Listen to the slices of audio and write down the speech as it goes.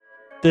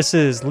This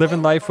is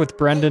Living Life with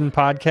Brendan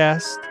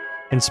podcast,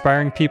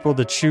 inspiring people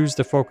to choose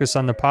to focus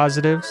on the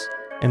positives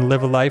and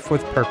live a life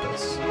with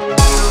purpose.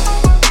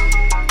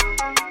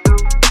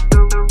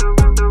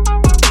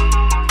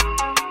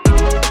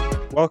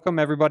 Welcome,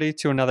 everybody,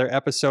 to another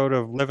episode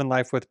of Living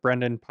Life with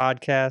Brendan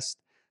podcast.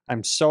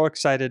 I'm so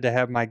excited to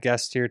have my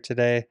guest here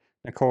today,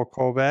 Nicole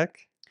Kolbeck.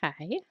 Hi.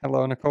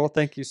 Hello, Nicole.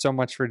 Thank you so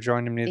much for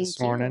joining me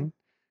this morning.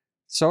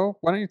 So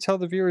why don't you tell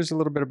the viewers a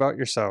little bit about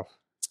yourself?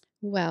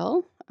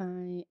 Well,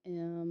 I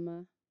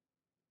am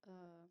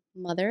a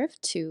mother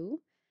of two.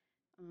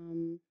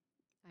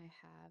 I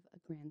have a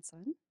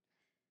grandson.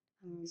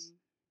 I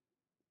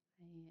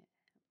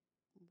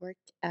work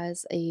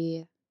as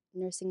a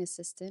nursing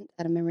assistant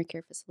at a memory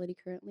care facility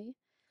currently.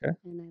 Okay.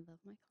 And I love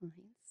my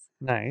clients.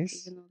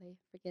 Nice. Even though they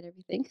forget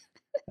everything.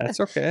 That's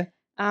okay.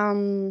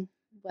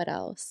 What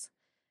else?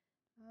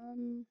 I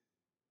don't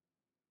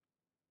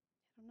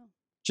know.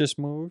 Just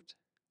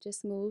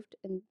moved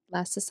in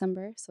last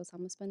December, so it's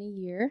almost been a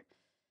year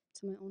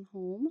to my own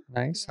home.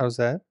 Nice. Yeah. How's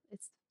that?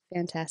 It's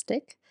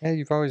fantastic. Yeah,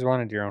 you've always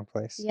wanted your own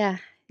place. Yeah,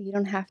 you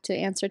don't have to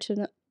answer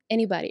to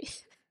anybody.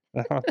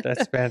 Oh,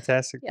 that's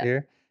fantastic to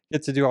hear.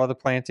 Get to do all the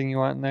planting you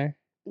want in there?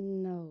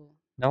 No.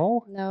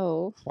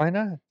 No? Why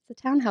not? It's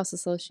a townhouse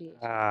association.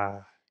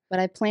 But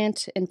I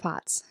plant in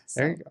pots. So.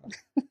 There you go.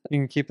 You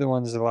can keep the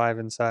ones alive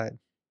inside.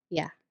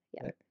 Yeah.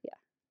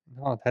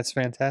 Oh, that's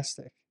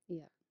fantastic.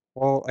 Yeah.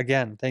 Well,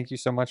 again, thank you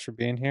so much for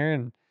being here,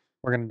 and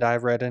we're going to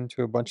dive right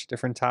into a bunch of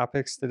different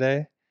topics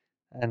today,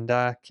 and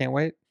can't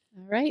wait.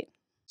 All right.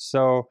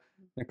 So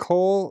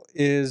Nicole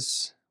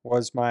was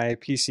my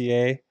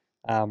PCA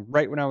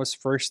right when I was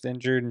first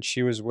injured, and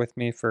she was with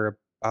me for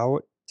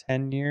about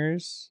 10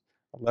 years,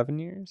 11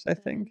 years, I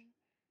think.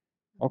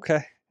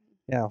 Okay.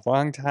 Yeah,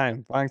 long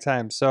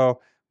time. So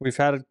we've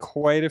had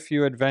quite a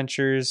few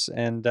adventures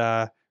and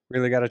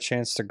really got a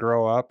chance to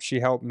grow up.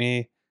 She helped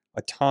me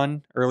a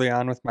ton early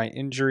on with my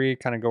injury,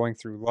 kind of going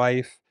through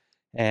life.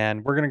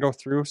 And we're going to go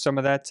through some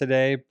of that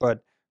today.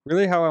 But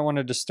really how I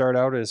wanted to start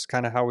out is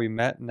kind of how we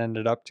met and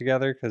ended up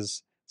together,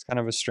 because it's kind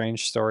of a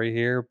strange story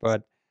here.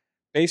 But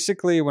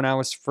basically, when I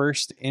was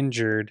first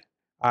injured,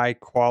 I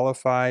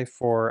qualify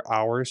for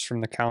hours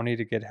from the county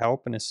to get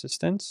help and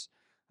assistance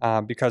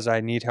because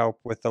I need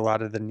help with a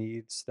lot of the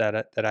needs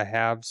that I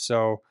have.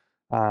 So,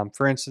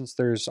 for instance,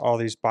 there's all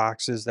these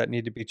boxes that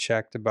need to be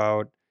checked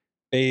about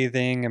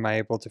bathing. Am I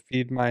able to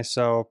feed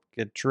myself,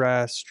 get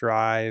dressed,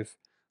 drive,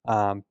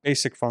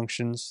 basic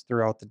functions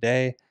throughout the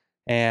day?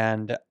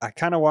 And I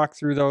kind of walk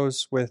through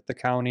those with the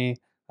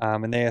county,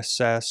 and they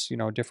assess,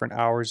 different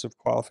hours of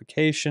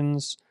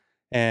qualifications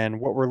and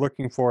what we're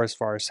looking for as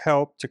far as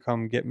help to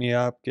come get me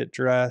up, get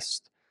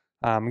dressed,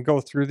 and go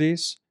through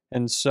these.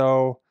 And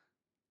so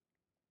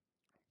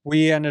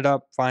we ended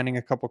up finding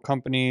a couple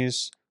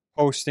companies,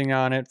 posting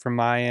on it from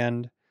my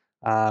end,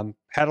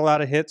 had a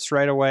lot of hits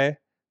right away,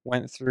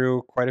 went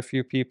through quite a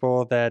few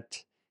people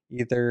that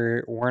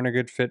either weren't a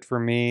good fit for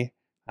me,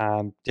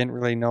 didn't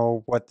really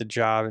know what the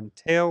job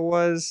entail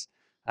was,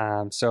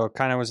 so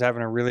kind of was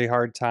having a really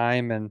hard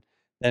time. And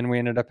then we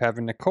ended up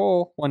having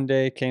Nicole one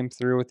day came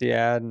through with the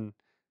ad, and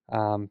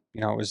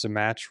it was a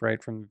match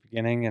right from the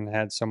beginning and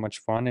had so much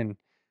fun. And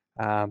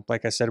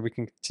like I said, we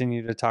can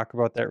continue to talk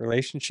about that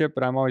relationship,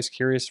 but I'm always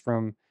curious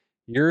from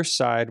your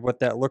side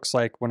what that looks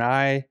like when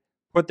I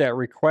put that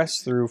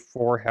request through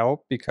for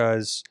help,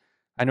 because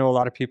I know a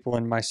lot of people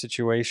in my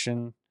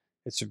situation,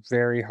 it's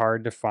very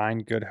hard to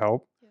find good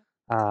help.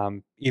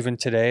 Even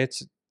today,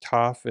 it's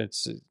tough.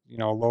 It's,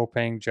 a low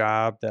paying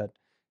job that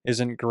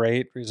isn't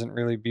great, isn't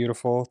really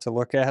beautiful to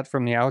look at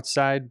from the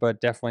outside, but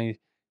definitely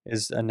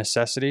is a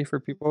necessity for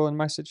people in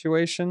my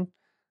situation.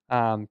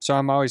 So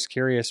I'm always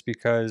curious,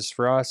 because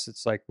for us,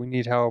 it's like, we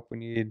need help. We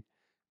need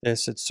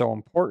this. It's so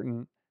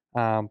important.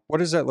 What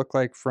does that look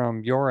like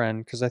from your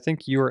end? Because I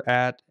think you were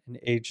at an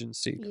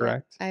agency,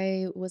 correct? Yeah,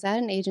 I was at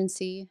an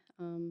agency.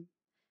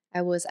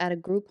 I was at a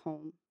group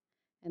home,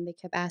 and they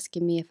kept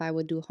asking me if I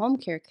would do home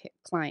care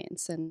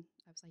clients. And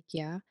I was like,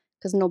 yeah,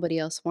 because nobody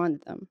else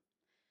wanted them.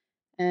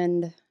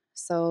 And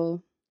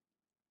so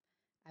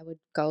I would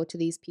go to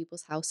these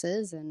people's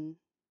houses and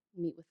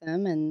meet with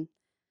them, and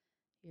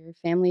your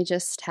family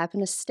just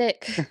happened to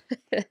stick.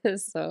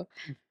 So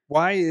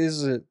why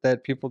is it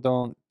that people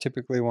don't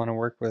typically want to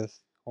work with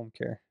home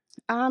care?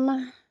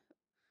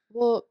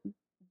 Well,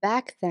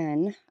 back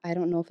then, I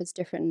don't know if it's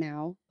different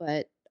now,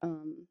 but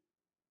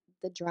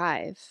the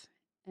drive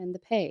and the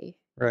pay,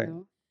 right?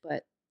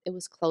 But it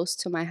was close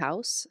to my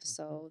house,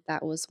 so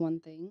that was one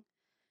thing.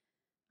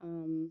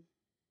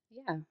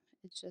 Yeah,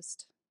 it's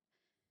just,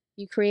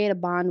 you create a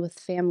bond with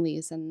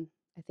families, and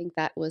I think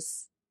that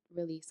was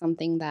really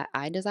something that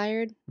I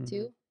desired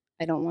too.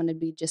 I don't want to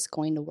be just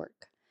going to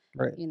work,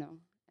 right?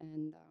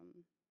 And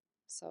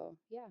so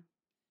yeah.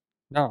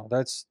 No,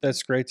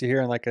 that's great to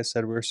hear. And like I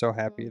said, we were so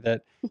happy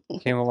that you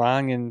came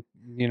along, and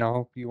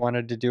you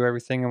wanted to do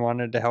everything and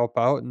wanted to help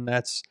out. And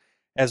that's,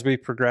 as we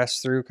progress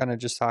through kind of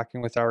just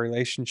talking with our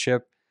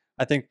relationship,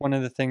 I think one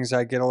of the things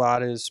I get a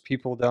lot is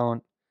people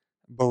don't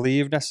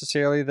believe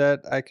necessarily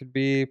that I could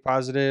be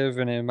positive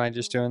and am I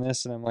just doing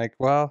this? And I'm like,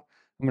 well,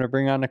 I'm going to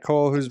bring on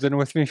Nicole, who's been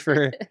with me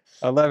for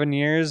 11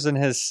 years and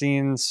has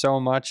seen so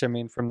much. I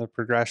mean, from the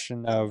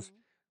progression of Mhm.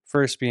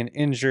 first being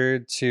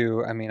injured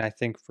to, I mean, I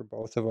think for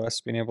both of us,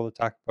 being able to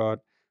talk about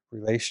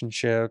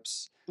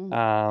relationships,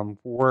 Mhm.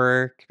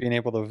 work, being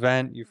able to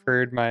vent. You've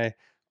heard my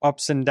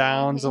ups and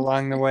downs Mhm.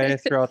 along the way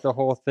throughout the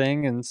whole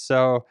thing. And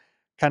so,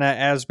 kind of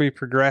as we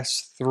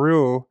progress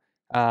through,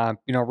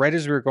 right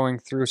as we were going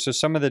through, so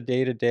some of the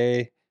day to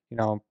day,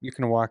 you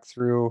can walk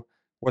through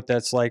what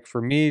that's like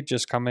for me,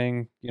 just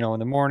coming, in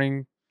the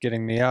morning,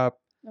 getting me up.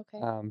 Okay.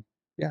 Um,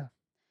 yeah.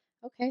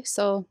 Okay.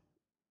 So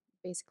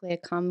basically, I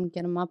come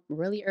get him up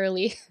really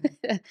early.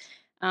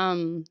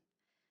 um,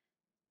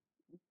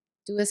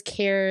 do his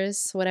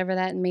cares, whatever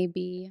that may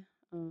be.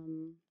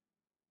 Um,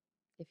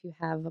 if you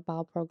have a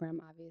bowel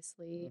program,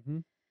 obviously, Hmm.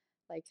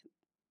 like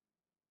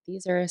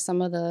these are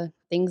some of the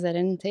things that it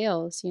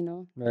entails.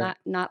 Right.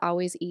 Not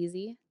always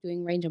easy.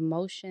 Doing range of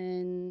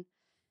motion,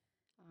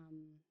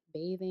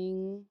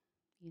 bathing,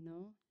 you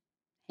know,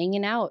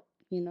 hanging out.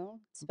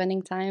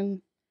 Spending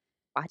time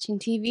watching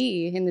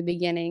TV in the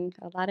beginning.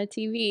 A lot of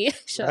TV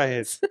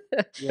Right. shows.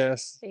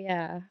 Yes.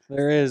 Yeah.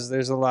 There is. So.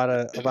 There's a lot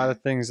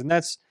of things, and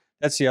that's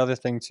the other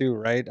thing too,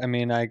 right? I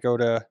mean, I go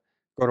to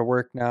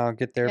work now,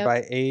 get there Yep.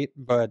 by 8,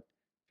 but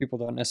people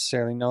don't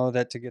necessarily know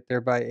that to get there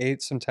by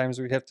 8, sometimes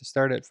we have to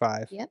start at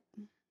 5. Yep.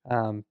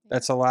 Yep.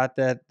 That's a lot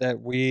that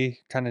we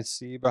kind of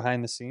see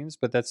behind the scenes,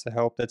 but that's the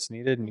help that's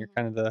needed, and you're Mhm.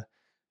 kind of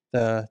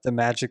the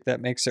magic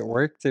that makes it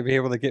work to be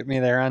able to get me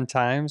there on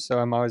time. So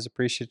I'm always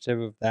appreciative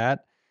of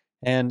that.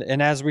 And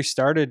as we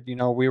started,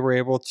 we were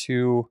able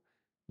to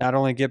not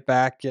only get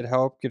back, get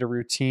help, get a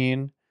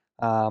routine.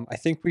 I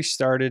think we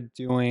started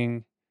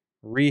doing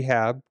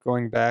rehab,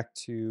 going back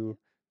to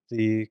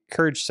the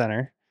Courage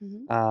Center,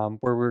 Mhm.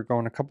 where we were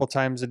going a couple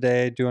times a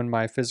day, doing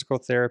my physical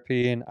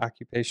therapy and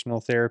occupational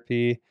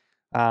therapy.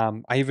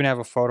 I even have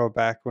a photo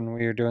back when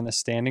we were doing the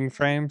standing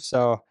frame.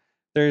 So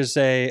there's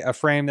a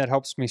frame that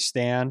helps me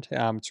stand.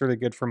 It's really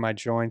good for my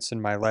joints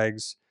and my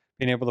legs,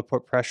 being able to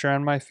put pressure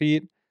on my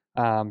feet,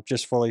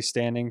 just fully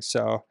standing.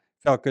 So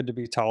felt good to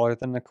be taller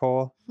than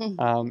Nicole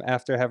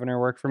after having her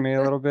work for me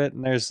a little bit.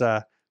 And there's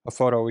a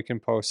photo we can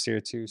post here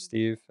too,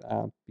 Steve.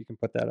 You can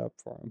put that up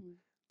for him. Mhm.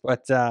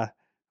 But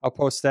I'll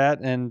post that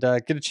and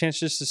get a chance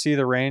just to see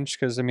the range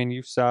because I mean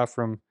you saw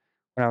from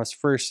when I was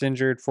first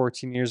injured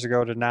 14 years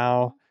ago to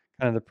now, Mhm.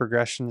 kind of the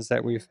progressions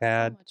that Yeah, we've so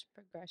had. much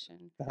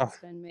progression Oh, has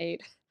been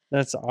made.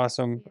 that's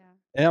awesome.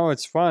 Yeah.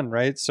 It's fun,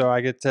 right? So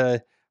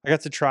Mhm. I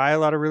got to try a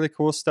lot of really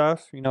cool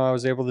stuff. I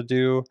was able to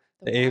do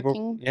The the Able,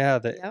 walking. yeah,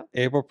 the Yep.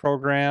 Able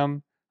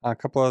program, a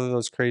couple of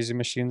those crazy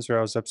machines where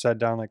I was upside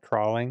down like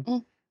crawling.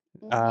 Mm.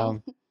 Mhm.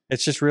 Um,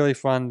 it's just really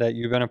fun that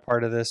you've been a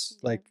part of this, Yep.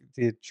 like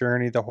the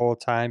journey the whole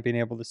time, being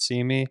able to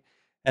see me.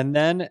 And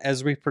then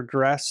as we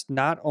progressed,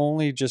 not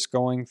only just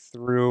going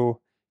through,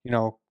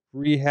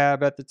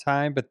 rehab at the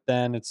time, but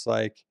then it's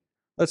like,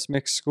 let's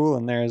mix school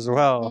in there as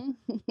well.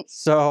 Mhm.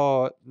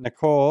 So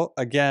Nicole,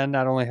 again,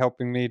 not only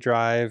helping me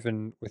drive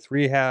and with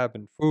rehab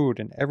and food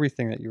and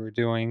everything that you were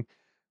doing,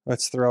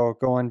 let's throw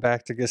going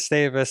back to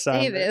Gustavus on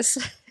there. Davis.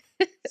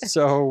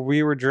 So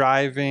we were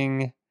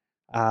driving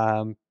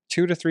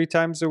 2 to 3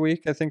 times a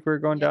week. I think we were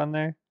going Yep. down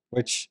there, Yep.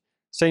 which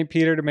St.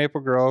 Peter to Maple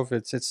Grove.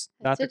 It's It's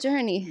not a the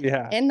journey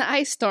yeah. in the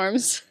ice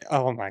storms.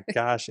 Oh my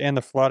gosh, and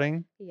the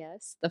flooding.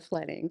 Yes, the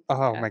flooding.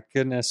 Oh Yeah. my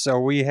goodness. So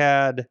we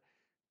had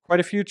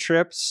quite a few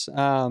trips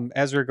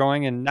as we are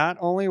going, and not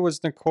only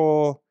was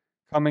Nicole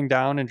coming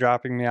down and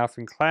dropping me off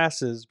in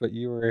classes, but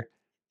you were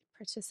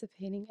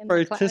Participating in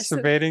the class.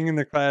 participating in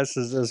the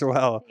classes as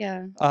well.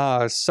 Yeah.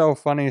 So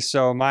funny.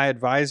 So my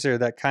advisor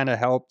that kind of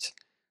helped,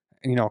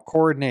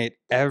 coordinate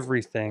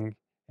everything,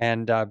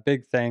 and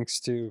big thanks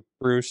to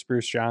Bruce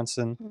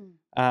Johnson.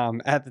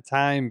 Mm. At the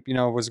time,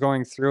 was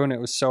going through, and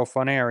it was so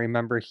funny. I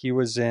remember he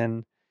was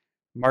in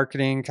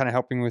marketing, kind of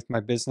helping with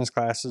my business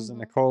classes, and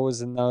Mhm. Nicole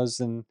was in those,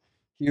 and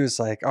he was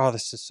like, "Oh,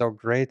 this is so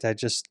great. I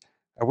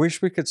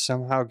wish we could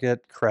somehow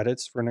get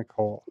credits for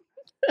Nicole."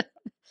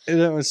 And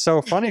it was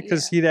so funny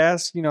because Yeah. he'd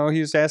ask, he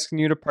was asking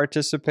you to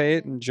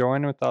participate Mhm. and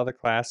join with all the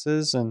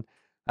classes. And,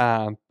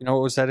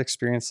 what was that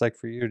experience like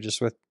for you just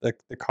with the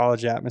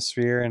college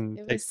atmosphere and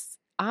It take, was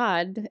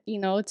odd,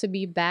 to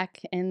be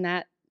back in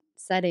that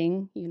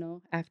setting,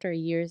 after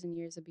years and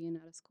years of being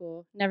out of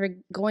school, never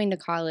going to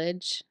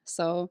college.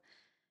 So,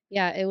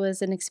 yeah, it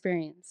was an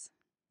experience.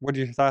 what are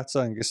your thoughts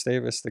on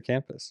Gustavus, the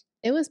campus?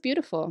 It was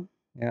beautiful.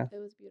 Yeah. It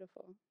was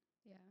beautiful.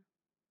 Yeah.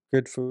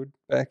 Good food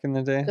back in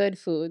the day. Good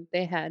food.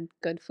 They had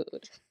good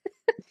food.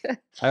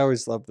 I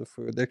always love the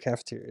food. Their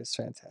cafeteria is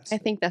I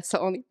fantastic. think that's the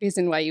only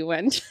reason why you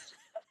went.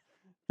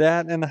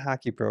 That and the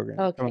hockey program.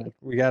 Come on.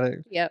 Okay.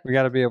 Yep. We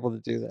gotta be able to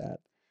do that.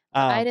 But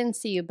I Um, didn't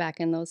see you back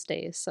in those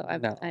days, so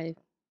no, I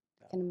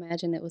can no,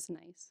 imagine it was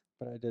nice.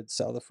 but I did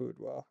sell the food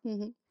well.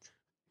 Mhm.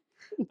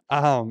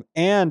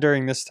 And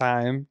during this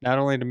time, not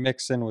only to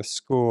mix in with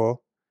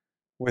school,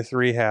 with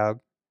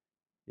rehab,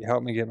 you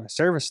helped me get my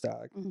service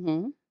dog.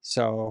 Mhm.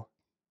 So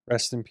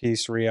Rest in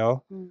peace,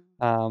 Rio.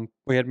 Mm.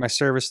 We had my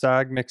service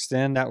dog mixed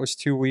in. That was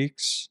 2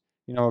 weeks.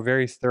 A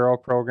very thorough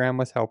program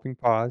with Helping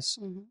Paws.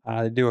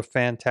 Mhm. They do a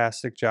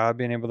fantastic job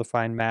being able to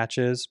find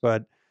matches.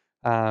 But,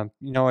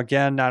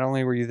 again, not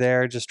only were you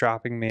there just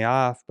dropping me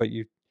off, but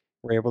you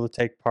were able to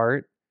take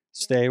part, Yeah.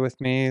 stay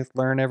with me,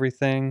 learn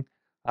everything,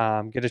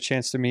 get a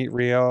chance to meet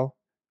Rio,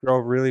 grow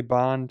a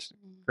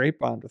Mhm. great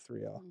bond with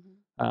Rio.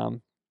 Mhm.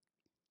 Um,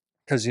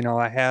 because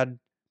I had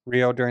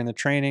Rio during the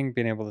training,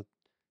 being able to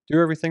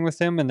do everything with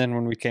him, and then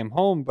when we came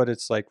home, but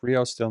it's like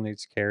Rio still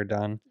needs care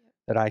done Yep.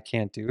 that I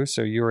can't do.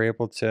 So you were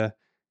able to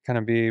kind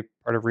of be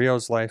part of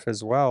Rio's life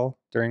as well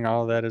during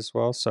all of Mhm. that as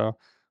well. So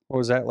what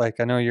was that like?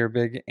 I know you're a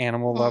big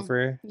animal Mm.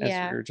 lover, as we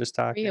Yeah. were just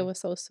Rio talking. was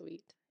so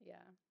sweet.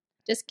 Yeah.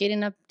 Just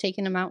getting up,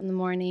 taking him out in the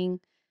morning.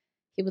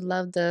 He would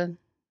love the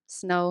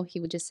snow. He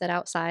would just sit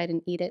outside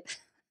and eat it.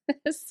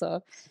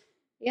 So,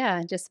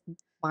 yeah, just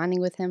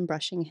bonding with him,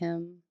 brushing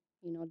him,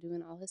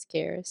 doing all his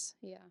cares.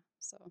 Yeah.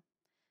 So,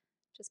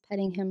 just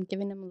petting him,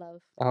 giving him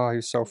love. Oh, he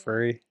was so Yeah.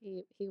 furry.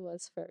 He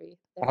was furry.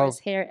 There was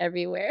Oh, hair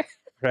everywhere.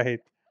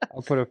 right.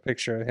 I'll put a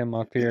picture of him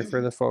up here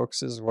for the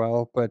folks as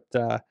well. But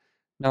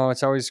no,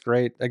 it's always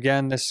great.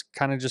 Again, this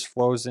kind of just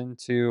flows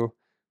into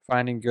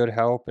finding good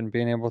help and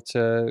being able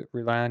to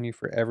rely on you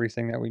for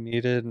everything that we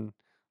needed and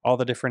all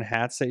the different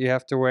hats that you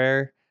have to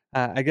wear.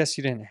 I guess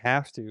you didn't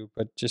have to,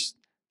 but just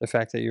the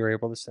fact that you were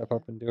able to step Yeah.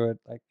 up and do it,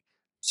 like,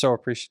 so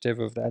appreciative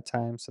of that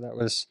time. So that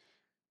was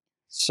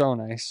so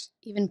nice.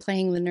 Even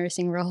playing the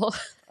nursing role.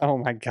 Oh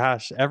my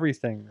gosh,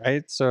 everything,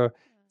 right? So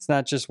it's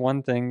not just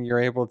one thing. You're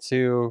able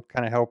to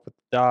kind of help with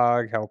the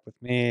dog, help with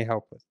me,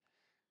 help with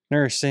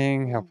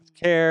nursing, help with Mhm.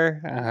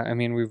 care. I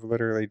mean, we've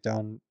literally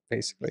done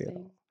basically it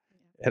Everything.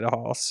 all. It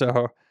all.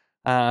 So,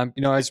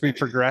 as we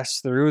progress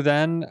through,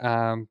 then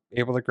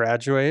able to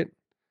graduate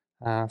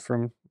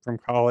from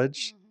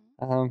college.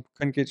 Mhm.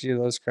 Couldn't get you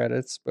those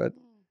credits, but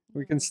No,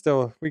 we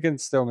can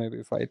still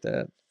maybe fight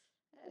that.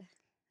 eh,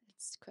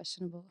 it's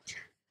questionable.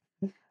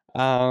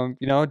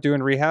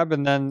 Doing rehab,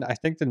 and then I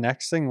think the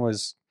next thing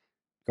was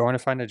going to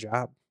find a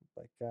job.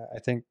 Like, I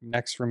think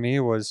next for me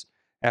was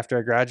after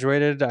I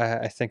graduated,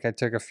 I think I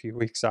took a few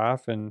weeks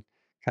off and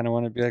kind of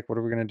wanted to be like, what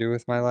are we going to do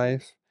with my Mhm.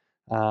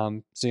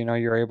 life? So,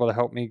 you're able to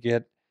help me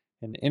get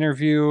an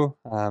interview,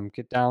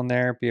 get down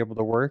there, be able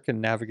to work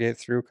and navigate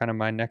through kind of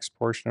my next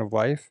portion of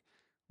life,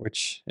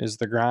 which is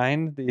the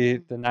grind,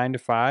 Mm. the 9 to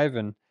 5.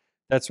 And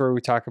that's where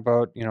we talk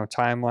about,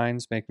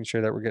 timelines, making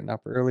sure that we're getting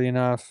up early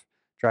enough,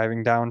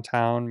 driving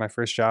downtown. My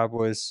first job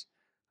was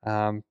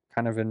kind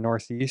of in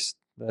Northeast,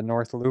 the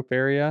North Loop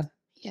area.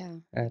 Yeah,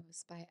 At, it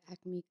was by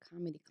Acme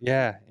Comedy Club.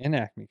 yeah, in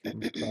Acme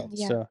Comedy Club.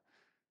 Yeah. So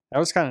that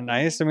was kind of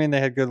nice. Mhm. I mean, they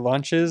had good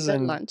lunches Good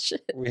and lunch.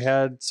 we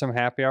had some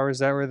happy hours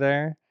that were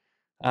there.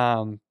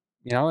 Um,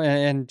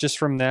 and just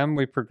from them,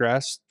 we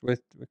progressed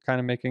with kind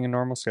of making a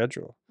normal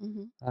schedule,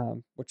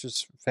 Mhm. which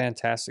is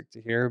fantastic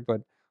to hear.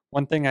 But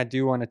one thing I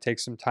do want to take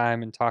some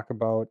time and talk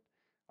about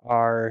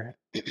are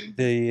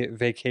the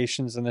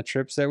vacations and the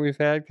trips that we've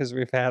had because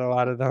we've had a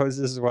lot of those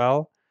as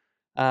well.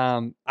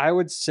 I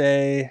would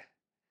say,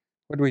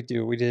 what did we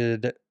do? We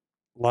did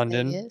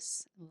London,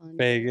 Vegas, London,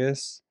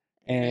 Vegas,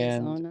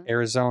 and Arizona.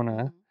 Arizona.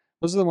 Mhm.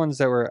 Those are the ones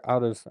that were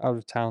out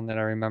of town that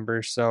I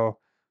remember. So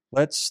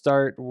let's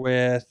start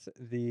with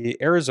the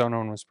Arizona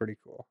one. Was pretty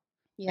cool.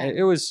 Yeah.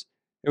 It was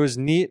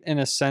neat in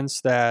a sense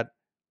that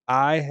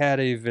I had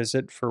a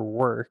visit for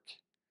work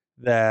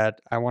that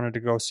I wanted to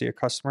go see a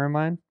customer of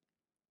mine,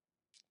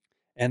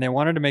 and they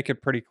wanted to make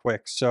it pretty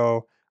quick.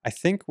 So I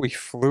think we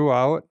flew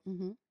out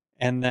Mhm.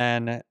 and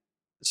then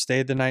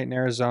stayed the night in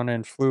Arizona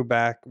and flew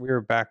back. We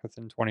were back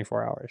within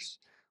 24 hours,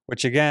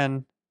 which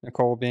again,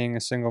 Nicole being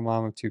a single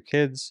mom of 2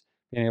 kids,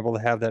 being able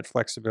to have that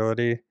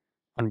flexibility,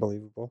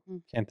 unbelievable.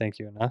 Mm. Can't thank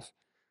you enough.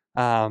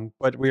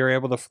 But we were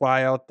able to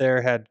fly out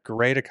there, had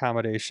great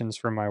accommodations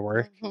for my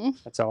work.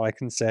 Mhm. That's all I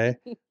can say.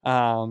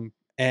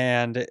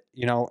 And,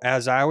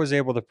 as I was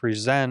able to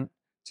present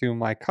to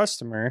my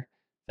customer,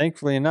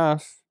 thankfully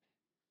enough,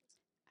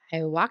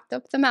 I walked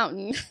up the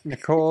mountain.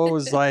 Nicole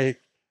was like,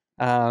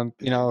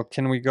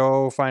 can we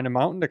go find a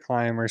mountain to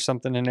climb or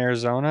something in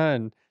Arizona?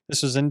 And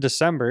this was in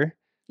December.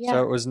 So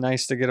Yeah. it was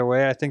nice to get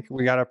away. I think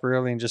we Mhm. got up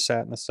early and just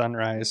sat in the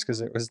sunrise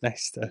because Mhm. it was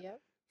nice to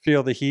Yep.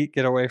 feel the heat,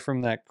 get away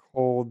from that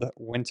cold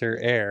winter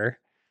air.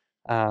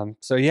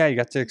 So yeah, you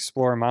got to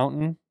explore a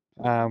mountain.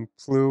 Mhm.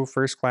 Flew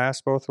first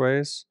class both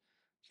ways.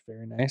 It's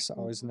very nice.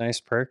 Always a Mhm. nice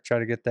perk. Try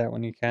to get that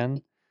when you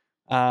can.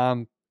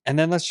 Um, and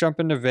then let's jump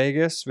into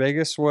Vegas.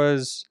 Vegas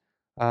was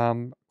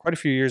quite a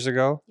few years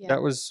ago. Yeah.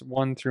 That was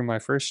one through my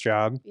first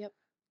job. Yep.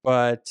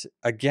 But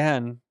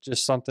again,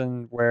 just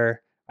something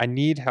where I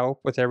need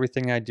help with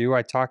everything I do.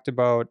 I talked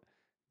about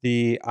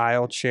the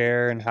aisle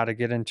chair and how to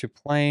get into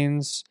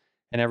planes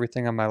and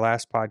everything on my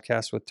last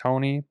podcast with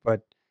Tony.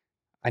 But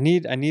I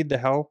need the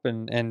help,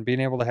 and being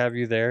able to have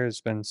you there has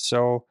been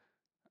so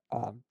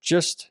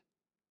just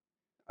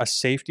a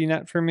safety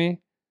net for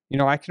me.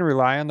 I can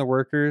rely on the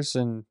workers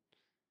and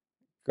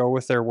go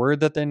with their word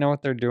that they know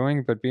what they're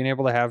doing, but being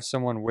able to have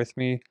someone with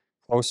me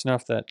close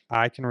enough that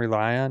I can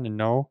rely on and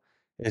know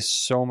is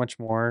so much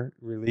more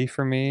relief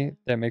for me.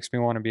 That makes me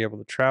want to be able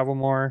to travel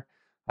more,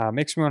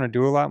 makes me want to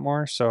do a lot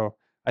more. So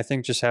I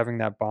think just having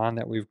that bond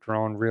that we've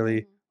grown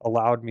really Mhm.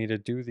 allowed me to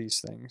do these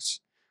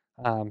things.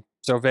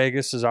 So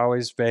Vegas is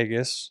always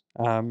Vegas,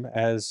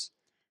 as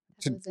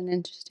That was an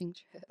interesting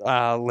trip.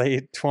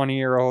 late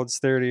 20-year-olds,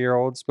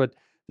 30-year-olds. But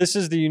this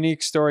is the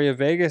unique story of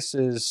Vegas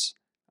is,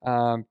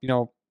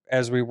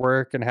 as we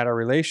work and had a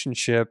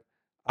relationship,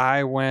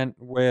 I went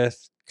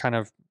with kind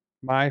of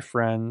my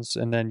friends,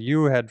 and then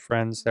you had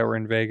friends that were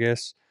Mhm. in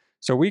Vegas.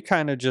 So we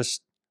kind of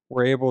just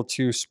were able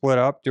to split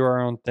up, do our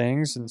own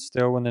things, and Mhm.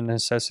 still when the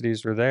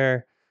necessities were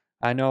there.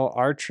 I know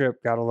our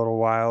trip got a little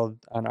wild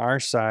on our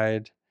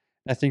side.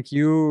 I think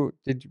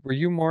were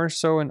you more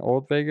so in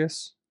old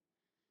Vegas?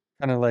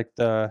 Kind of like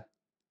you were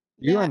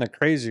Yeah. on the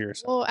crazier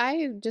side. Well,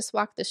 I just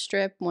walked the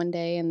strip one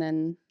day and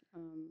then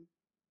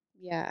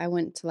yeah, I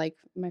went to like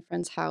my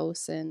friend's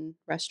house and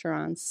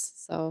restaurants.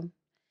 So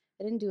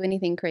I didn't do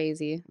anything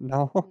crazy.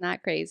 No?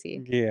 Not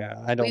crazy.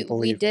 Yeah, I don't We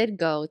believe it. did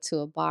go to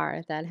a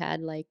bar that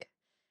had like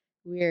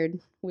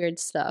weird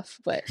stuff,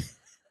 but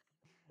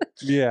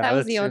Yeah, that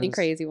was that the only seems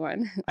crazy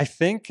one. I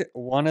think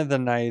one of the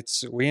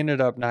nights we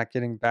ended up not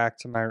getting back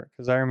to my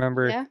because I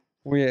remember Yeah,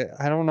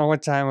 I don't know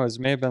what time it was,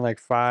 may have been like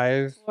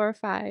 5, 4 or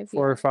 5,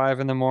 4 or yeah. 5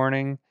 in the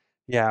morning.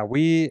 Yeah,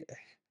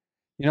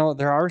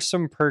 there are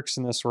some perks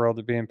in this world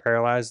of being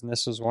paralyzed, and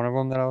this was one of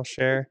them that I'll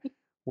share.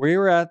 We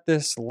were at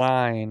this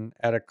line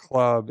at a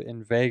club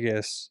in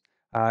Vegas.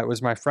 It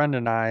was my friend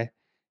and I,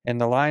 and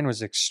the line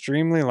was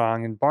extremely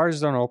long, and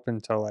bars don't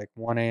open till like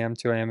 1 a.m.,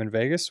 2 a.m. in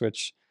Vegas,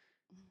 which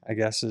I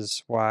guess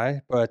is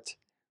why. But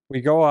we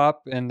go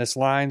up, and this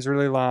line's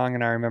really long,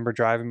 and I remember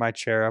driving my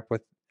chair up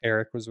with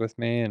Eric was with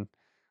me, and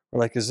we're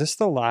like, "Is this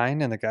the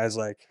line?" And the guy's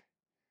like,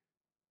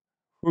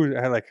 who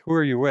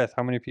are you with?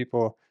 How many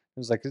people? It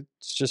was like,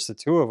 it's just the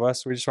two of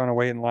us. We just want to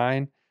wait in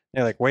line.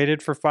 They like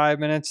waited for 5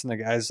 minutes, and the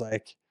guy's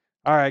like,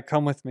 all right,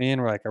 come with me.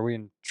 And we're like, are we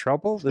in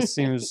trouble? This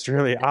seems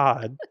really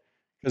odd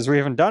because we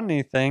haven't done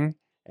anything.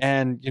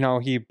 And,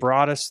 he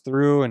brought us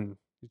through, and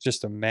he's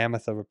just a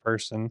mammoth of a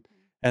person.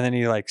 And then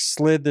he like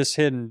slid this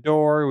hidden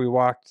door. We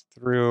walked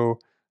through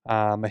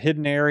a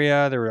hidden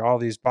area. There were all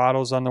these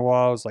bottles on the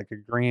walls, like a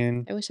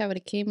green. I wish I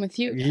would've came with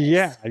you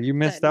Yeah, guys you that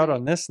missed out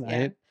on night. this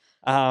Yeah.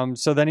 night.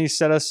 So then he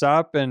set us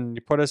up and he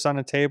put us on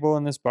a table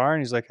in this bar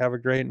and he's like, have a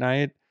great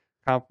night.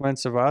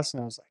 Compliments of us.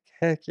 And I was like,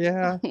 heck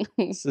yeah.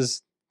 This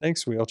is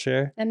thanks,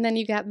 wheelchair. And then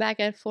you got back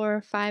at 4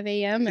 or 5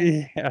 AM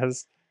and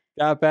Yes.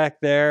 Got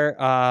back there,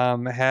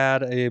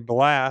 had a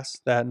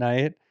blast that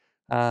night.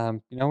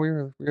 We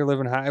were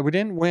living high. We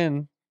didn't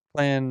win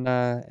playing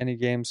any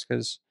games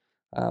because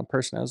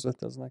person I was with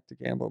doesn't like to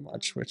gamble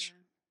much, which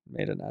yeah.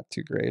 made it not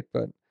too great.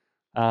 But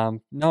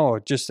no,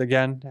 just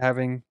again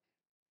having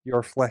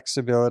your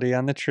flexibility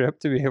on the trip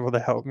to be able to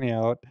help me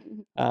out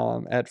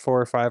at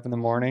 4 or 5 in the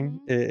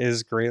morning Mhm.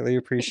 is greatly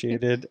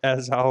appreciated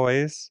as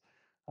always.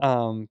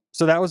 So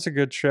that was a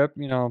good trip,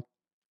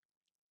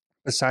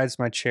 besides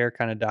my chair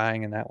kind of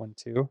dying in that one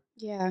too.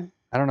 Yeah.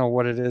 I don't know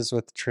what it is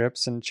with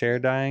trips and chair Yeah.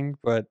 dying,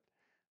 but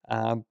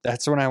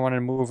that's when I want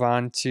to move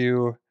on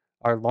to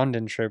our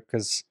London trip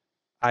because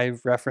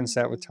I've referenced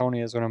that with Mhm.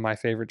 Tony as one of my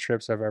favorite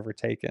trips I've ever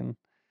taken.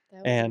 That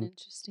was an And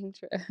interesting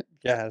trip.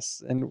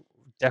 yes, and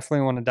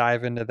definitely want to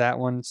dive into that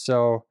one.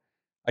 So,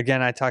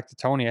 again, I talked to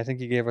Tony. I think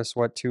he gave us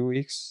what 2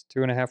 weeks,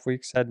 2.5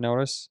 weeks head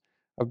notice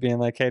of being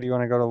like, "Hey, do you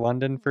want to go to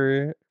London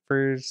Mhm.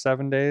 for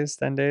 7 days,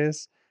 10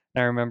 days?"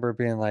 And I remember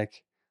being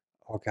like,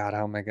 "Oh God,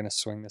 how am I going to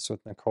swing this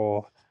with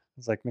Nicole?" I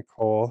was like,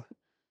 "Nicole,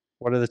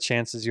 what are the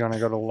chances you want to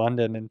go to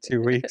London in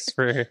 2 weeks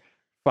for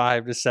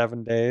 5 to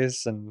 7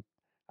 days?" And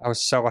I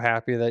was so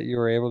happy that you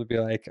were able to be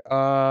like,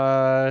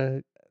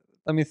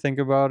 let me think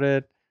about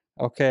it.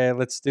 Okay,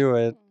 let's do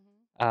it.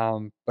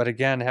 Mhm. But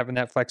again, having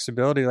that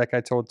flexibility, like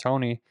I told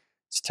Tony,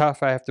 it's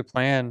tough. I have to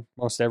plan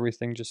most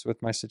everything just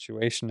with my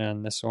situation.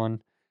 And this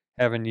one,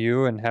 having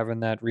you and having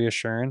that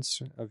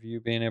reassurance of you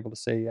being able to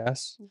say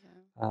yes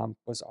Yeah.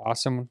 was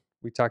awesome.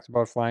 We talked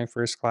about flying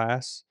first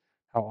class,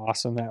 how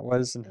awesome that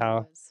was, and It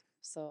how, was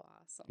so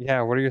awesome.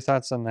 yeah, what are your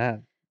thoughts on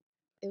that?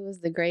 It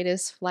was the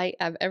greatest flight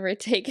I've ever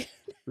taken.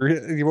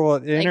 Really, well,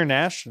 Like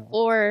international.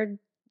 4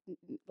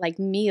 like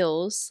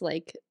meals,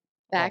 like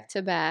Oh, back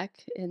to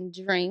back and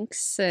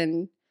drinks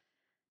and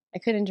I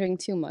couldn't drink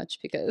too much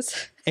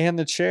because and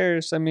the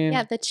chairs. I yeah,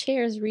 mean, the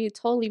chairs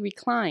totally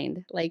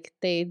reclined. Like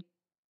they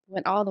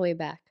went all the way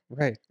back.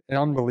 right,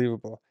 Yeah.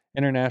 unbelievable.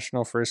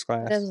 International first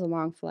But it class. was a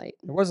long flight.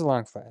 It was a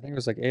long flight. I think it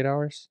was like 8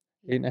 hours,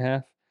 eight and Yeah. a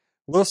half.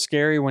 A little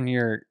scary when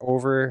you're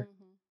over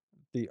Mhm.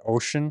 the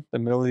ocean, the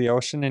middle of the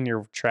ocean, and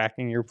you're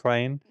tracking your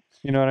plane.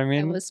 You know what I I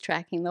mean? was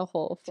tracking the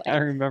whole I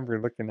flight. remember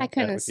looking I at that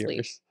couldn't with sleep.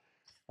 yours.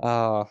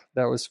 Oh,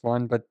 that was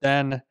fun. But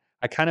then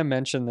I kind of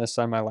mentioned this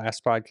on my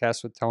last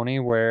podcast with Tony,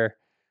 where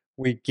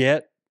we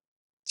get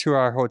to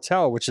our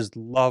hotel, which is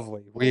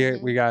lovely. We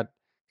Mhm. got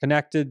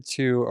connected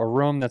to a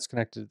room that's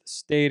connected to the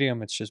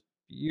stadium. It's just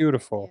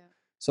beautiful. Yeah.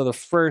 So the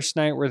first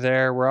night we're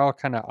there, we're all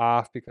kind of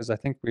off because I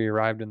think we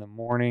arrived in the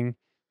morning,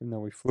 even though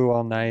we flew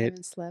all I night.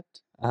 haven't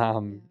slept.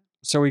 Yeah.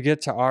 So we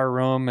get to our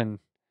room and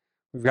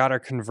we've got our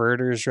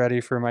converters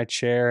ready for my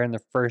chair, and the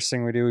first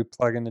thing we do, we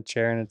plug in the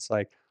chair, and it's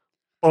like,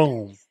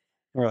 boom.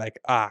 We're like,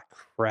 ah,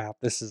 crap,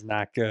 this is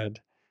not good.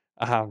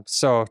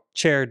 So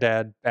chair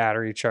dead,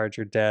 battery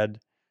charger dead.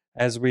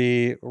 As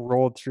we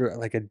rolled through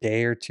like a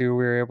day or two,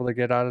 we were able to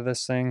get out of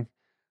this thing.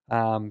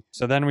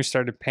 So then we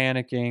started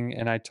panicking,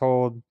 and I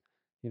told,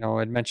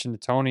 I'd mentioned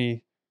to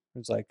Tony, it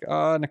was like,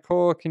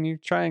 Nicole, can you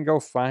try and go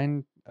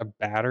find a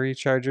battery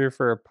charger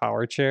for a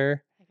power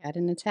chair? I got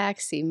in a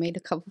taxi, made a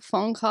couple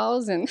phone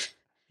calls, and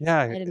I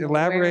Yeah, didn't know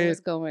where I was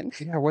elaborate. going.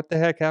 Yeah, what the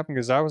heck happened?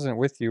 Because I wasn't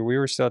with you. We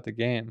were still at the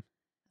game.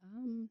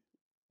 Um,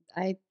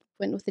 I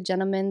went with a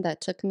gentleman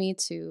that took me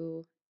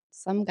to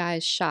some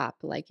guy's shop.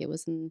 Like it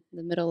was in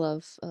the middle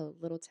of a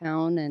little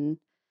town, and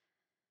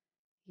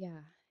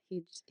yeah,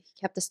 he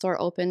kept the store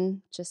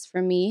open just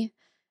for me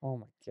Oh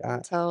my gosh.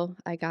 until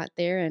I got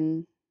there,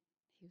 and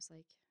he was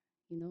like,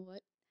 "You know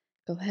what?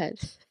 Go ahead."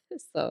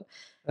 So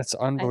That's I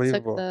took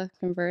unbelievable. the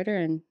converter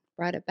and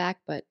brought it back,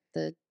 but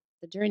the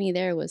journey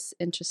there was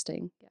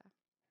interesting. Yeah.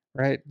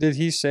 Right. Did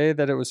he say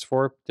that it was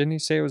for didn't he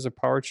say it was a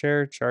power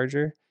chair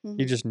charger?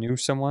 He Hmm. just knew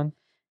someone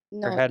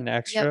or No. had an Yep.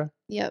 extra?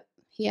 Yep.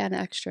 He had an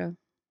extra.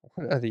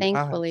 What are the odds?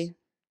 Thankfully,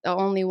 the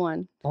only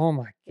one. Oh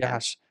my Yeah.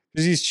 gosh.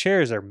 Because these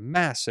chairs are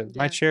massive.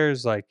 My Yeah. chair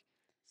is like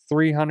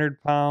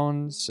 300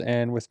 pounds, Hmm.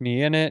 and with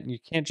me in it, you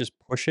can't just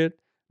push it.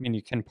 I mean,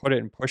 you can put it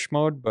in push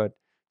mode, but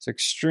it's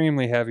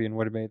extremely heavy and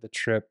would have made the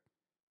trip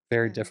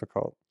very Yeah.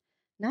 difficult.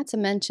 Not to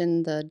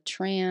mention the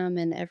tram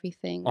and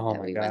everything Oh that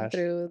my we went gosh.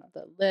 through,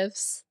 the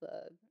lifts,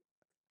 the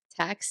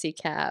taxi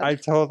cab. I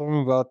told him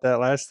about that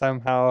last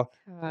time, how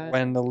God.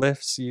 when the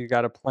lifts, you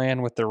got to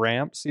plan with the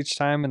ramps each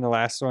time. And the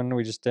last one,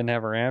 we just didn't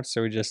have a ramp.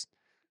 So we just,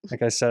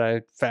 like I said,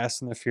 I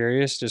Fast and the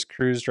Furious just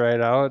cruised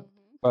right out,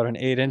 about an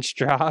 8-inch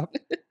drop,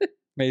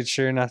 made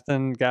sure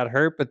nothing got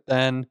hurt. But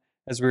then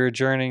as we were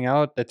journeying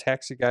out, the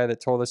taxi guy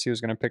that told us he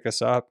was going to pick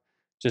us up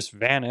just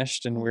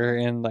vanished. And we are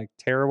Hmm. in like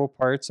terrible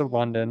parts of Hmm.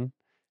 London,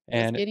 It was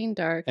and getting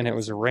dark. and It it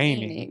was was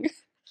raining. raining.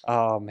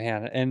 Oh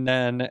man. And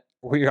then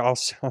we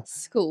also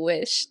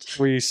Squished.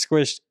 we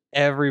squished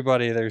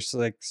everybody. There's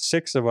like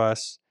 6 of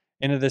us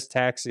into this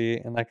taxi,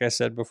 and like I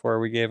said before,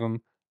 we gave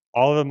them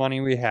all the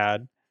money we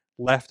had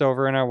left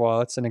over in our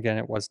wallets, and again,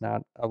 it was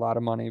not a lot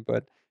of money,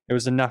 but it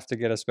was enough to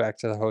get us back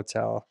to the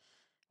hotel.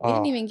 We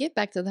didn't Oh, even get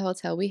back to the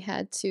hotel. We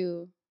had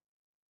to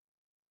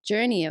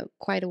journey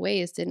quite a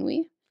ways, didn't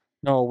we?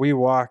 no, we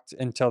walked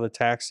until the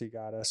taxi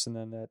got us, and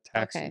then that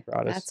taxi Okay,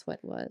 brought us. that's what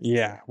it was.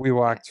 Yeah, Yeah. we Okay.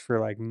 walked for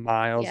like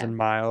miles Yeah, and we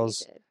miles.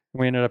 did.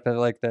 We ended up at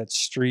like that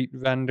street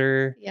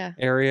vendor Yeah.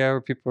 area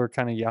where people were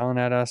kind of yelling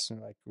at us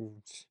and like,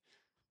 "Ooh,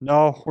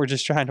 no, we're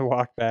just trying to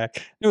walk back."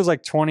 It was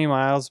like 20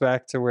 miles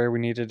back to where we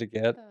needed to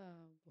get. Oh,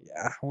 boy.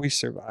 Yeah, we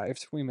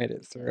survived. We made We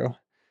it did. through.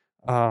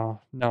 Oh,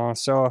 no.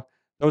 So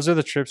those are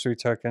the trips we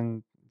took,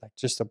 and like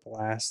just a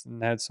blast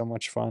and had so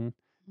much fun.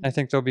 I Mhm.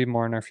 think there'll be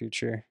more in our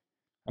future.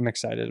 I'm I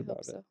excited hope about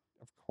it. so.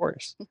 Of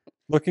course.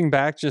 Looking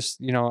back,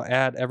 just,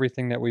 at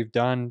everything that we've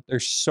done,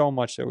 there's so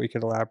much that we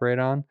could elaborate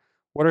on.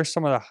 What are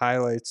some of the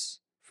highlights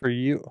for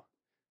you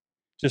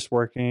just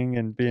working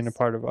and being a Just,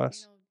 part of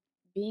us?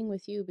 being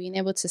with you, being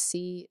able to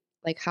see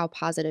like how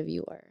positive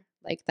you are,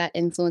 like that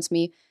influenced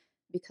me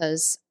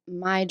because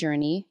my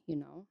journey,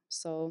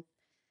 so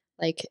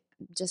like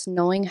just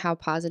knowing how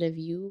positive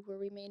you were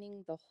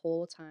remaining the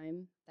whole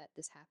time that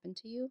this happened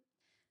to you,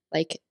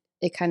 like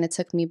it kind of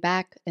took me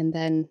back and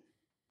then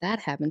that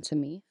happened to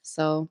me.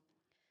 So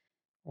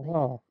like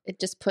Wow. it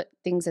just put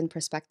things in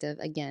perspective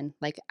again.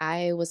 Like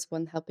I was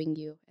one helping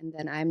you and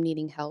then I'm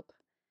needing help.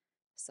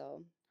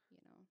 So, you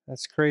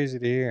That's crazy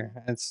to know.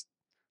 hear. It's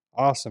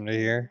awesome to Mhm.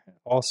 hear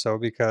also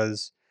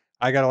because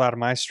I got a lot of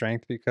my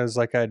strength because,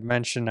 like I'd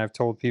mentioned, I've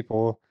told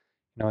people,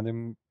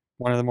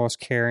 one of the most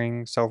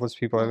caring, selfless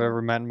people I've Mhm.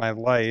 ever met in my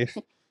life.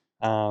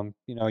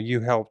 You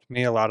helped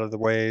me a lot of the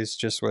ways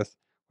just with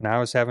when I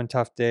was having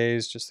tough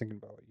days, just thinking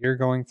about what you're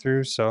going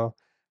through. Mhm. So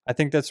I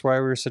think that's why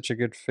we were such a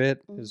good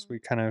fit is Mhm. we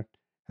kind of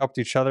helped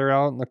each other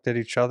out and looked at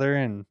each other.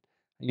 And,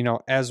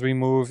 as we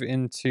move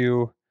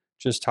into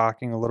just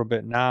talking a little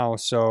bit now,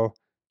 so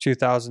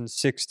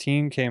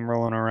 2016 came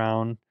rolling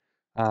around.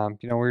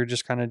 We were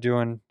just kind of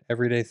doing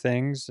everyday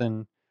things.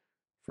 And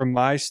from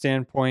my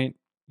standpoint,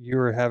 you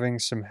were having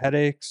some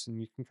headaches, and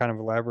you can kind of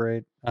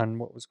elaborate on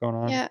what was going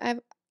on. Yeah,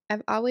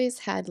 I've always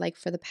had like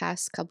for the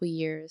past couple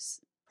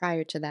years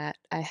prior to that,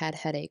 I had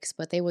headaches,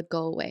 but they would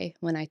go away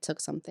when I took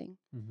something.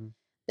 Hmm.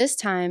 This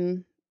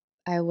time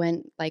I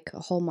went like a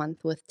whole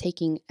month with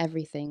taking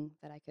everything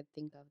that I could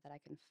think of that I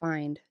can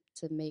find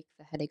to make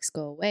the headaches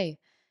go away,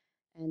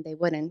 and they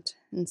wouldn't.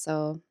 And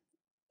so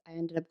I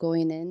ended up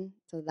going in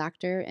to the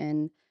doctor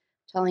and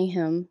telling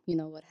him,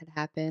 what had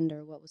happened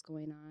or what was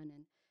going on.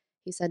 And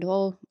he said,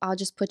 "Oh, I'll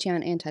just put you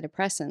on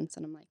antidepressants."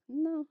 And I'm like,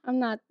 "No, I'm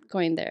not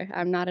going there.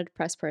 I'm not a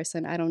depressed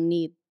person. I don't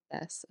need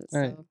this."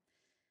 Right. So,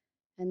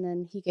 and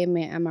then he gave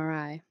me an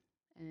MRI,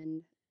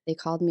 and they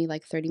called me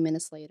like 30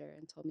 minutes later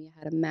and told me I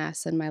had a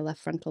mass in my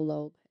left frontal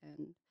lobe.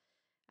 And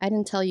I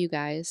didn't tell you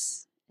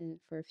guys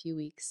for a few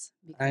weeks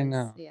I because,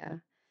 know. yeah,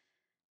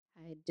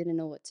 I didn't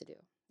know what to do,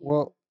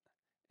 Well,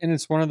 And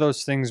it's one of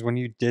those things when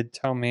you did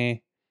tell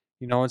me,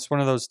 it's one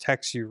of those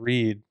texts you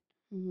read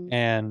Mhm.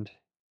 and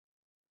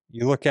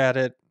you look at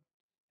it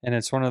and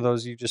it's one of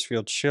those you just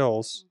feel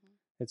chills. Mhm.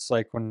 It's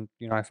like when,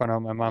 I found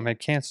out my mom Yeah. had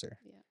cancer.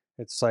 Yeah.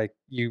 It's like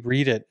you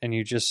read it and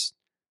you just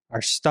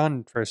are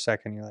stunned for a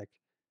second. You're like,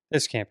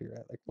 this can't be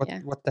right. Like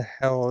Yeah. what the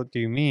hell do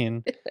you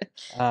mean?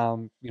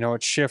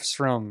 It shifts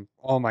from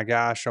oh my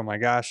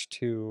gosh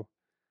to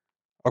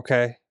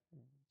okay,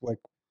 like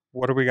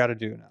what do we got to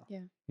do now?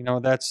 Yeah.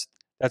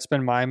 That's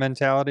been my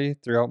mentality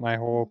throughout my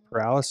whole Mhm.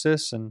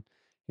 paralysis. And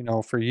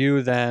for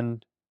you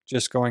then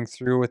just going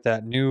through with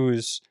that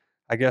news,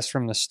 I guess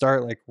from the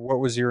start, like what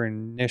was your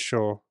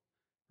initial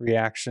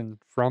reaction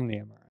from the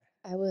MRI?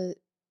 I was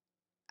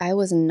I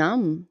was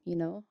numb, you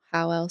know.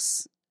 How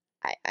else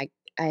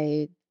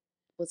I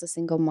was a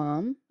single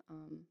mom.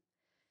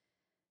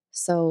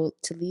 So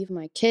to leave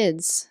my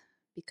kids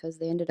because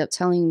they ended up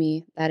telling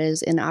me that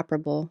is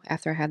inoperable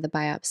after I had the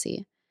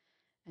biopsy.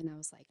 And I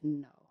was like,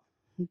 no,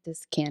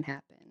 this can't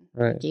happen.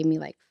 They Right. gave me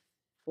like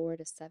 4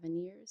 to 7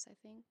 years, I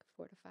think,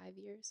 4 to 5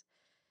 years.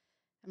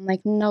 I'm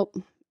like, nope,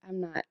 I'm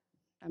not,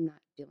 I'm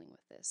not dealing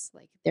with this.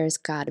 Like, there's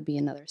got to be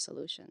another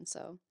solution.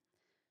 So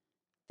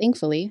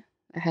thankfully,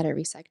 I had it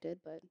resected,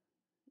 but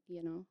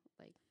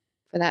like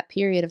for that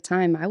period of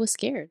time, I was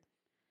scared.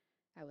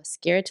 I was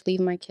scared to leave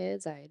my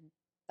kids. I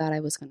thought I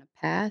was going to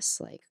pass.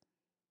 Like,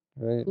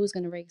 Right. who's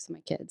going to raise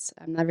my kids?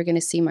 I'm never going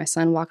to see my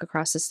son walk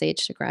across the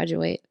stage to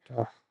graduate.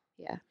 Oh,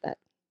 Yeah, that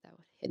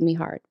would hit me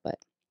hard,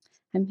 but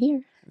I'm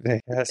here.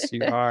 yes,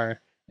 you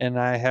are. And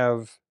I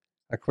have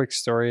a quick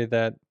story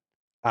that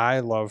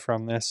I love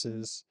from this Mhm.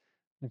 is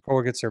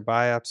Nicole gets her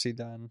biopsy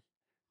done,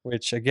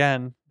 which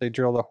again, they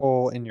drilled a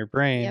hole in your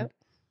brain. Yep.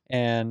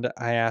 And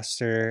I asked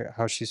her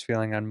how she's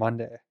feeling on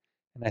Monday.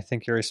 And I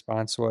think your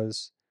response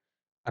was,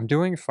 I'm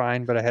doing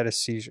fine, but I had a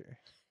seizure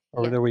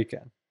over Yeah. the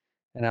weekend.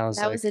 And I was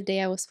That was the like,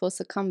 day I was supposed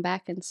to come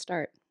back and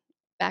start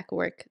back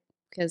work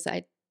because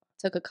I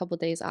took a couple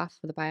days off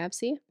for the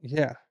biopsy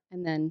yeah.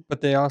 and then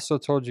But they also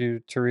told you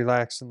to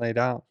relax and lay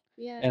down.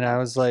 yeah, And I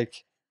was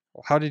like,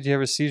 well, how did you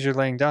have a seizure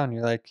laying down?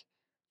 You're like,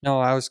 no,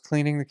 I was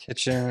cleaning the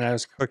kitchen and I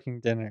was cooking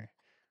dinner.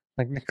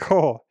 Like,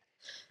 Nicole,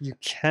 you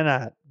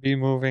cannot be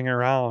moving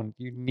around.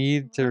 You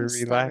need to I'm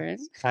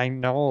relax. stubborn. I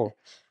know.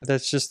 But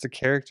that's just the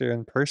character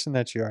and person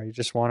that you are. You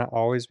just want to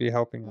always be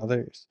helping Mhm.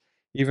 others,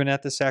 even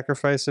at the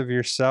sacrifice of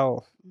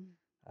yourself. Mm.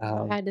 I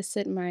Um, had to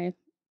sit my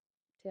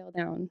tail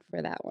down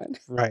for that one.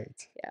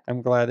 right. Yeah.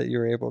 I'm glad that you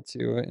were able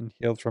to and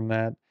healed from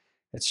that.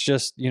 It's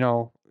just,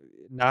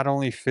 not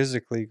only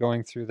physically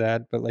going through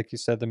that, but like you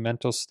said, the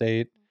mental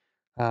state,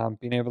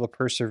 being able to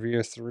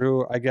persevere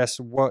through. I guess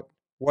what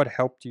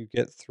helped you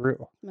get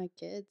through? My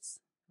kids,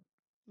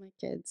 my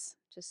kids,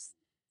 just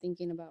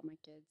thinking about my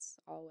kids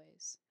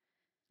always.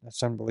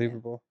 That's Yeah.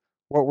 unbelievable.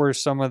 What were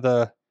some of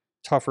the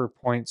tougher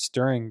points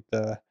during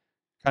the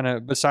kind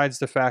of besides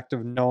the fact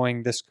of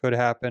knowing this could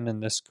happen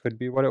and this could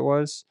be what it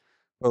was,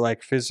 but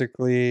like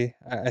physically,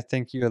 I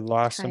think you had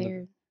lost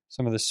Tired.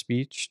 some of the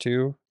speech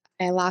too.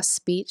 I lost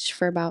speech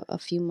for about a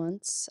few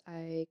months.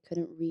 I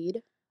couldn't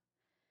read.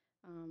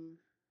 Um,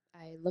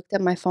 I looked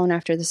at my phone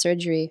after the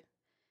surgery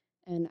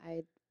and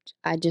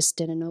I just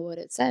didn't know what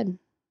it said,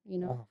 you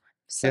know? Oh my god.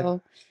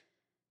 So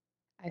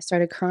I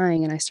started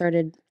crying and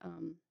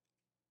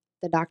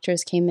the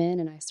doctors came in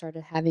and I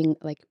started having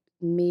like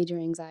major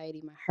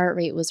anxiety. My heart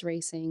rate was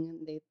racing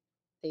and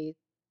they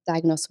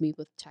diagnosed me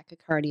with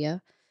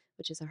tachycardia,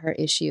 which is a heart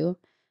issue.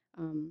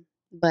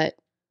 But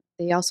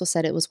they also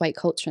said it was white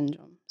coat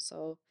syndrome.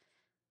 So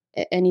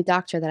any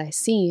doctor that I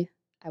see,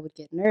 I would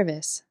get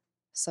nervous.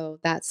 So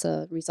that's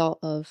a result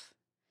of,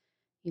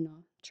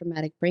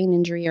 traumatic brain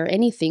injury or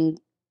anything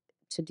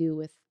to do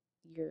with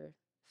your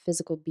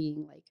physical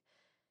being like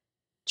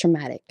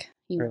traumatic.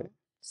 Right.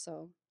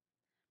 So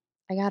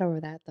I got over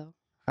that though.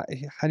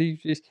 How do you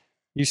just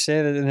you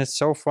say that and it's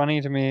so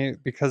funny to me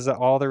because of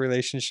all the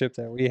relationship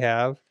that we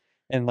have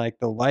and like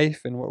the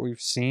life and what we've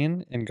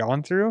seen and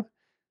gone through.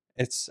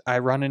 It's I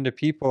run into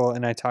people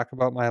and I talk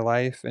about my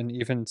life and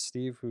even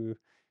Steve who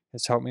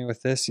has helped me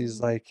with this, he's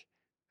Mhm. like,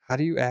 "How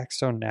do you act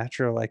so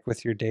natural like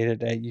with your day to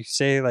day? You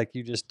say like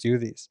you just do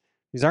these.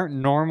 These aren't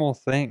normal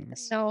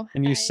things." No,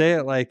 And you I say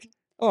it like,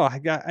 "Oh,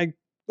 I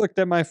looked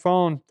at my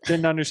phone,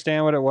 didn't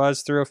understand what it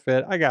was, threw a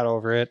fit. I got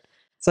over it."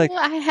 It's well,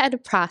 like, I had a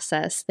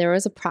process. There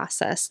was a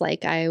process.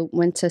 Like I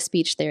went to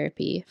speech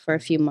therapy for a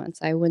few mhm,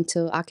 months. I went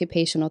to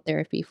occupational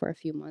therapy for a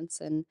few months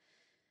and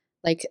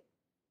like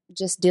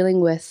just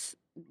dealing with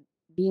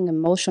being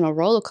emotional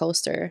roller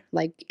coaster,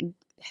 like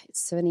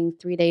spending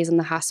 3 days in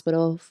the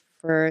hospital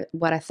for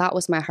what I thought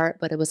was my heart,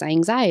 but it was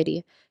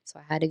anxiety. So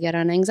I had to get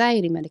on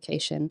anxiety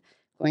medication,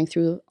 going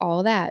through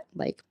all that.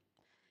 Like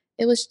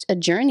it was a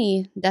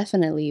journey,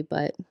 definitely,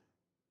 but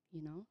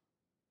you know,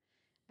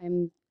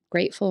 I'm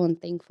grateful and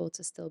thankful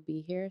to still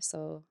be here.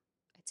 So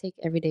I take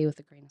every day with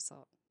a grain of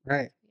salt.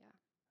 right. Yeah.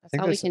 I That's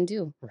think all we that's can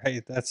do.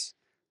 right. That's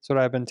what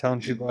I've been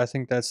telling people. I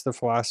think that's the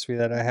philosophy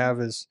that I Mhm. have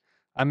is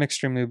I'm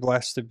extremely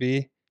blessed to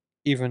be,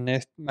 even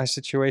if my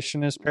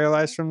situation is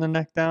paralyzed Mhm. from the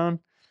neck down.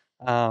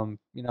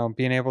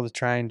 Being able to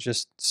try and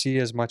just see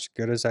as much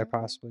good as I Mhm.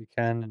 possibly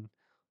can. And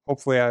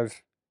hopefully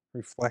I've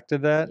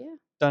reflected that, Yeah.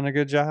 done a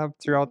good job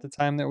throughout the Mhm.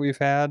 time that we've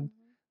had.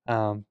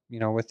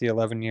 Mhm. With the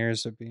 11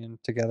 years of being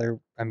together,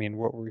 I mean,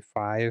 what were we,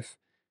 5,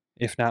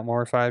 if not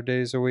more, 5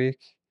 days a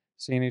week,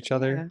 seeing each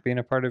other, Yeah. being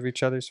a part of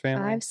each other's 5,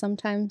 family?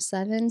 sometimes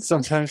 7.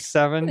 Sometimes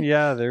 7.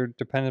 Yeah, they're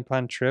dependent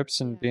upon trips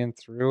and Yeah. being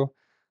through.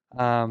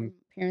 Yeah, Um, and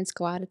parents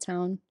go out of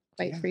town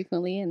quite yeah.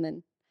 frequently, and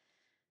then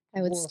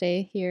I would Well,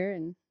 stay here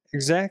and yeah.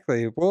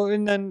 exactly. Well,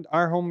 and then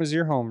our home is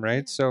your home,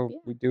 right? Yeah. So Yeah.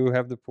 we do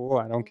have the pool.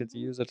 I don't get to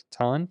Mhm. use it a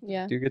ton. I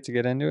Yeah. do get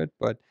into it,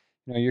 but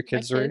your My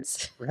kids are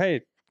kids.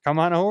 right. Come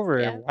on over.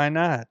 Yeah. Why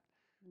not?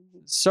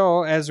 Mhm.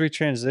 So as we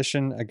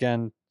transition,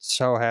 again,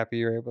 so happy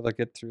you're able to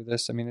get through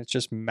this. I mean, it's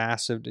just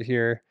massive to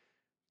hear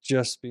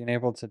just being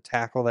able to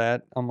tackle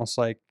that almost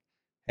like,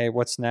 hey,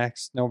 what's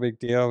next? No big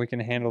deal. We can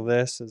handle Mhm.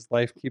 this as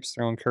life keeps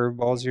throwing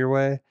curveballs Yeah. your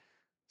way.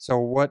 So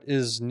what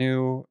is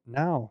new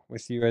now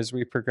with you as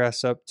we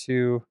progress up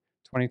to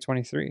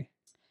 2023?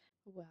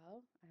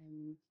 Well,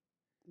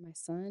 my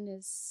son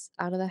is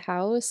out of the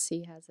house.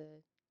 He has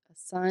a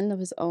son of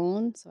his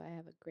own, so I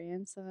have a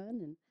grandson,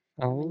 and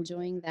I'm Oh, yeah.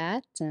 enjoying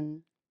that.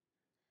 And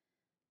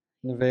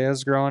yeah,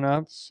 Nevaeh's growing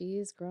up.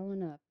 she's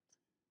growing up.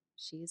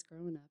 She's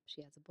growing up.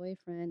 She has a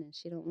boyfriend, and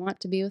she don't want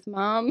to be with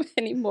mom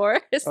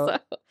anymore. Oh, So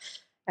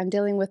I'm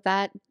dealing with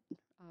that.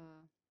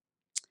 Uh,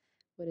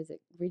 what is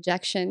it?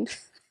 Rejection.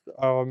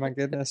 oh my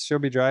goodness. She'll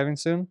be driving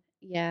soon.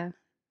 Yeah.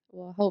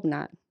 Well, I hope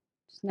not.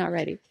 She's not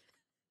ready.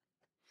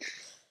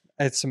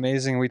 It's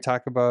amazing. We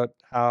talk about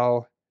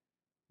how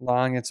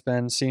long it's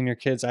been seeing your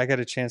kids. I got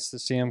a chance to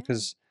see them Yeah.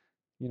 because,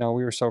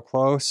 we were so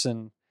close.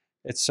 And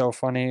it's so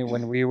funny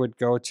when we would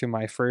go to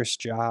my first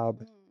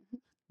job, Mm.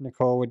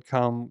 Nicole would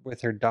come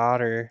with her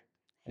daughter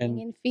and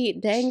Hanging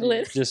feet,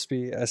 dangling. she'd just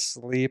be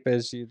asleep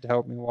as you'd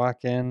help me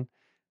walk in,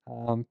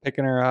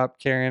 picking her up,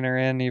 carrying her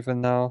in,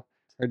 even though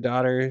her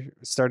daughter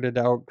started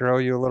to outgrow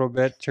you a little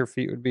bit. Her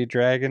feet would be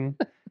dragging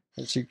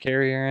as you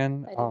carry her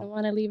in. I didn't Oh,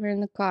 want to leave her in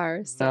the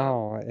car, so.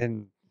 no.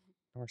 And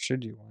nor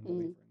should you want to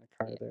leave Mm, her in the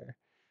car yeah.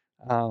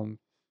 there.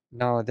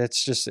 No,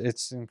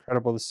 it's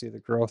incredible to see the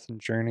growth and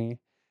journey.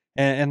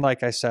 And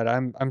like I said,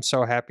 I'm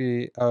so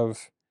happy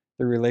of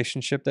the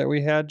relationship that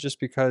we had just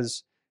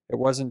because it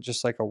wasn't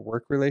just like a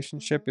work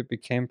relationship, Mhm. it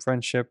became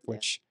friendship, Yeah.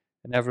 which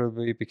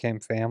inevitably became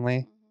family.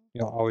 Mhm.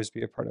 You'll always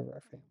be a part of our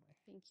family.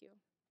 Thank you.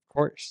 Of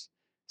course.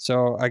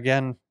 So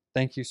again,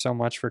 thank you so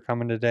much for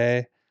coming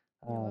today.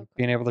 You're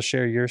Being welcome. able to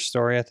share your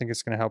story, I think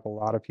it's going to help a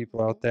lot of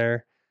people Mhm. out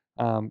there.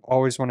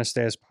 Always want to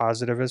stay as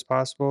positive as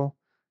possible.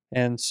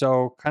 And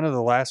so, kind of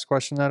the last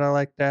question that I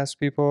like to ask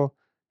people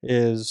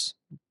is,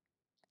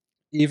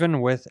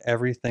 even with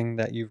everything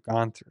that you've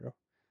gone through,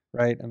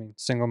 right? I mean,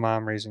 single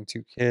mom raising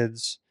 2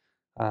 kids,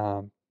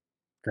 um,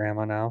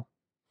 grandma now,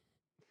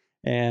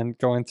 and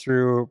going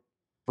through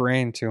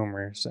brain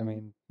tumors. I Mhm.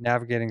 mean,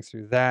 navigating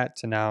through that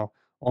to now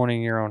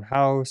owning your own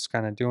house,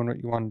 kind of doing what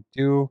you want to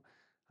do.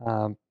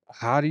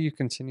 How do you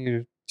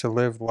continue to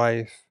live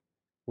life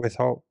with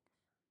hope?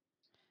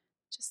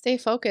 Just stay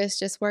focused,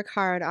 just work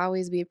hard,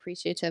 always be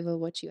appreciative of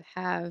what you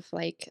have.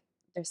 Like,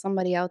 there's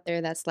somebody out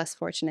there that's less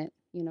fortunate,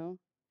 you know?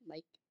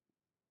 Like,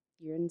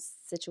 you're in a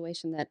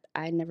situation that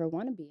I never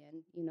want to be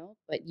in,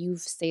 but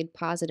you've stayed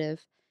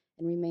positive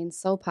and remained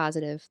so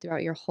positive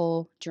throughout your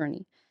whole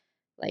journey.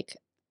 Like,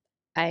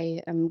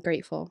 I am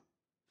grateful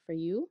for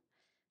you.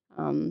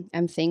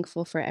 I'm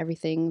thankful for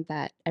everything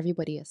that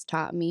everybody has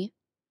taught me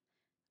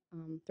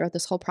throughout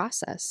this whole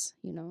process.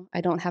 I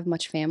don't have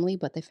much family,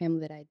 but the family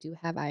that I do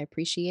have, I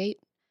appreciate.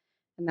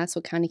 And that's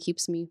what kind of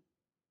keeps me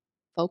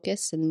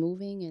focused and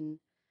moving. And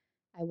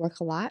I work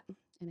a lot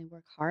and I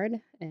work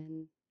hard.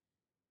 And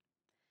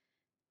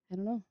I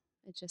don't know,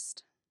 it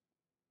just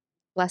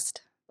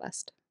blessed,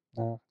 blessed.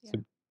 It's Yeah.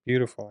 a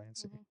beautiful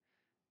answer. Mhm.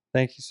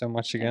 Thank you so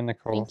much Yeah. again,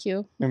 Nicole. Thank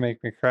you. You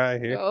make me cry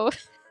here. Oh,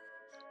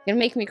 gonna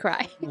make me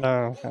cry.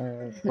 No, all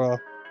right. Well,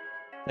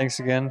 thanks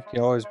again.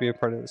 You'll always be a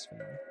part of this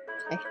family.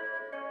 Okay.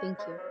 Thank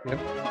you.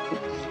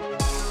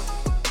 Yep.